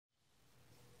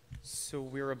So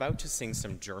we're about to sing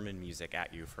some German music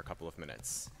at you for a couple of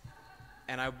minutes.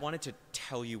 And I wanted to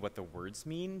tell you what the words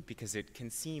mean because it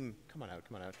can seem, come on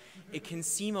out. It can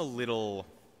seem a little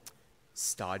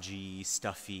stodgy,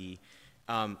 stuffy,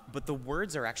 but the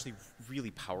words are actually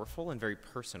really powerful and very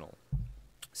personal.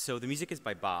 So the music is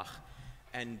by Bach,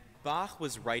 and Bach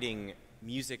was writing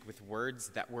music with words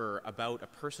that were about a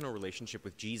personal relationship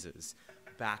with Jesus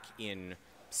back in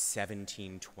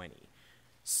 1720.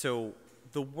 So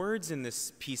the words in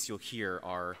this piece you'll hear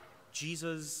are,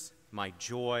 Jesus, my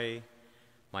joy,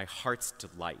 my heart's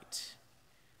delight.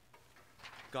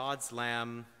 God's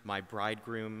lamb, my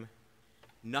bridegroom,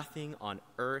 nothing on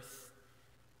earth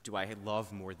do I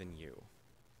love more than you.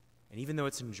 And even though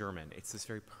it's in German, it's this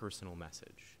very personal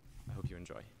message. I hope you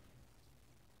enjoy.